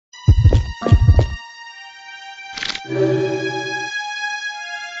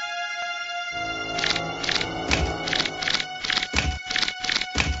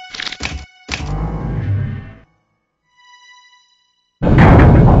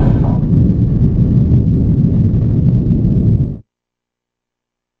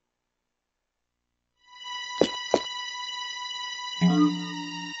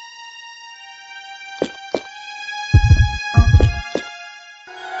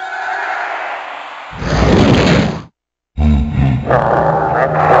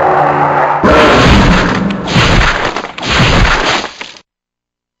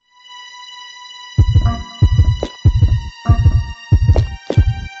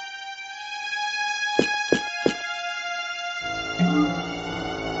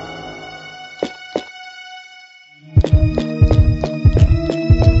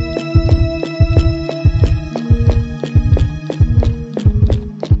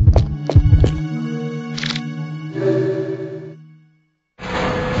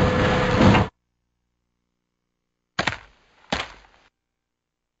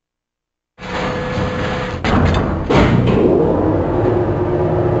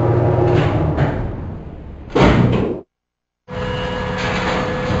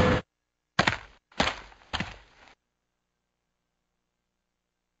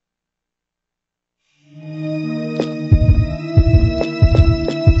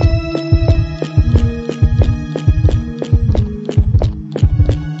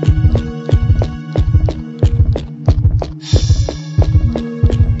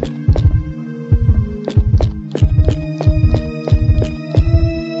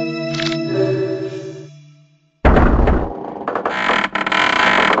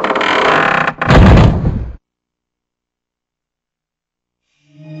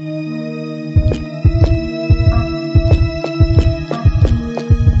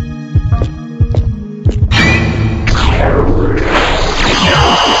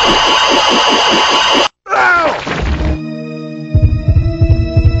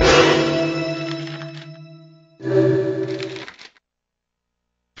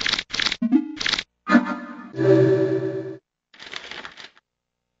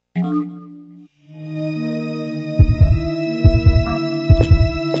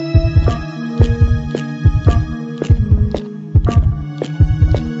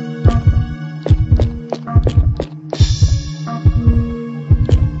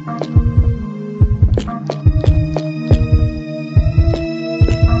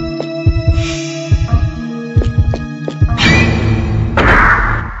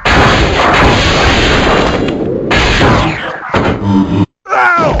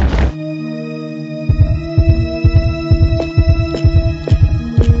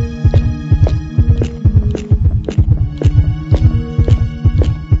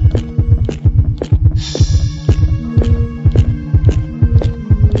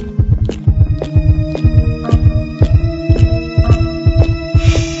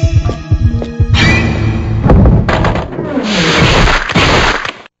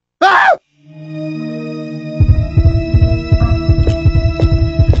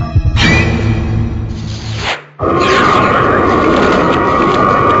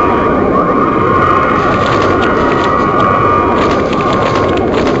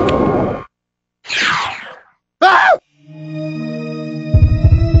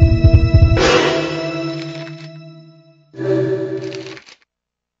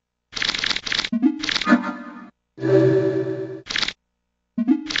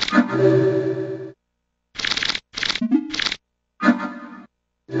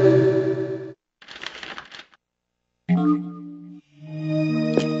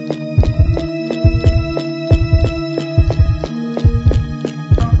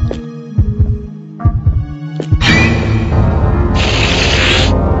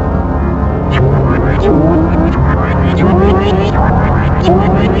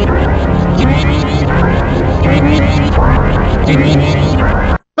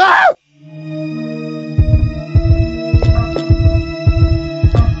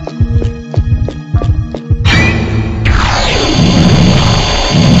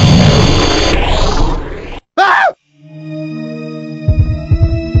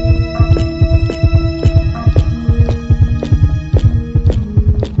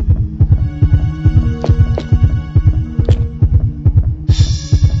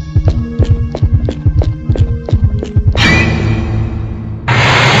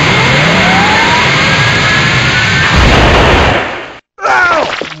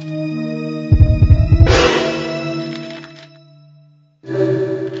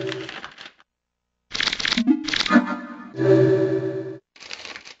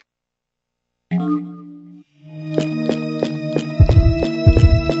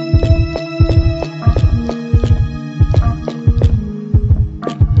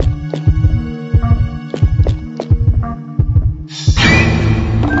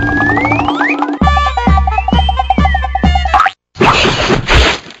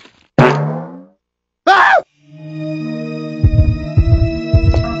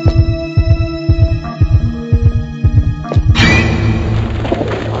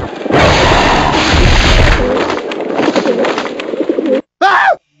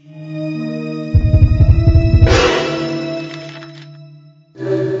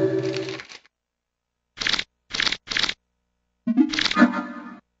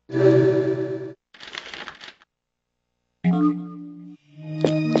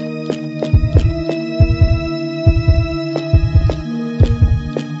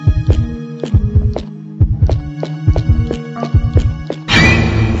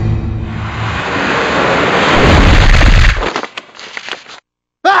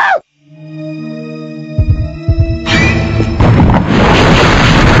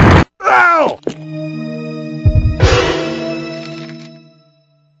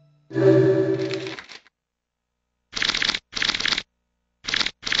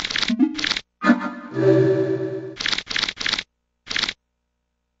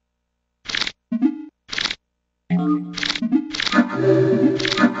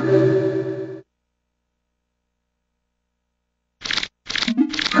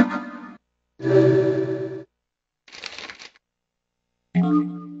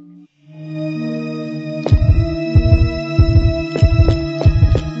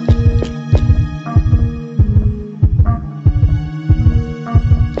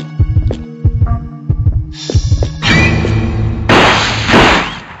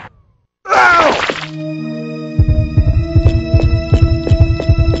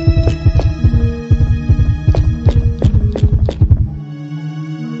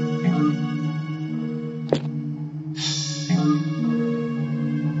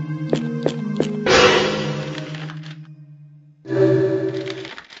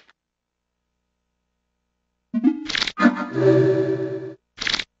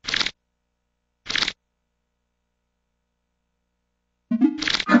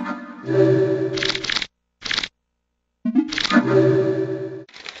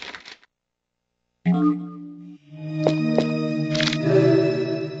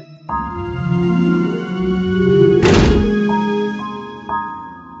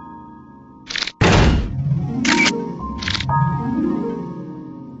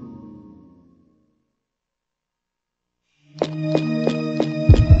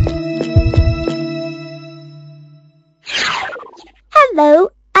Hello,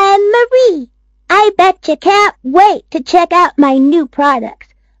 I'm Marie. I bet you can't wait to check out my new products.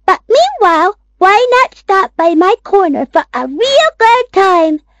 But meanwhile, why not stop by my corner for a real good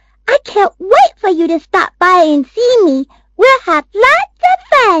time? I can't wait for you to stop by and see me. We'll have lots of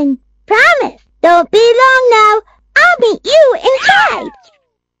fun. Promise. Don't be long now. I'll meet you inside.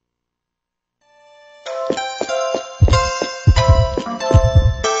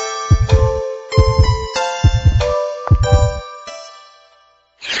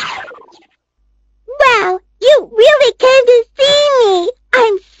 Wow, you really came to see me.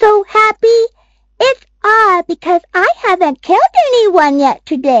 I'm so happy. It's odd because I haven't killed anyone yet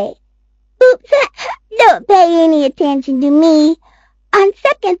today. Oops, don't pay any attention to me. On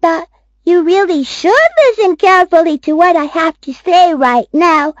second thought, you really should listen carefully to what I have to say right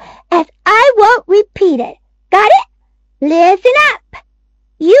now, as I won't repeat it. Got it? Listen up.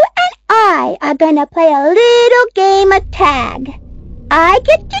 You and I are gonna play a little game of tag. I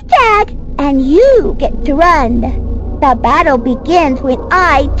get to tag, and you get to run. The battle begins when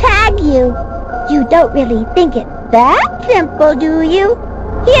I tag you. You don't really think it's that simple, do you?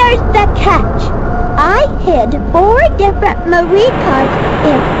 Here's the catch. I hid 4 different Marie cards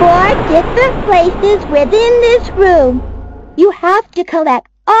in 4 different places within this room. You have to collect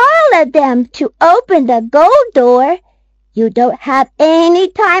all of them to open the gold door. You don't have any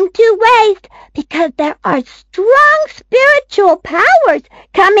time to waste because there are strong spiritual powers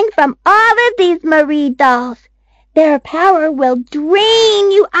coming from all of these Marie dolls. Their power will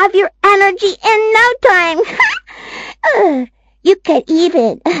drain you of your energy in no time. You could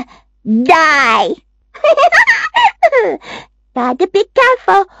even die. Gotta be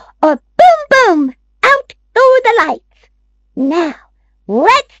careful or boom boom, out go the lights. Now,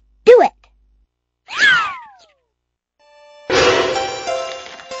 let's do it.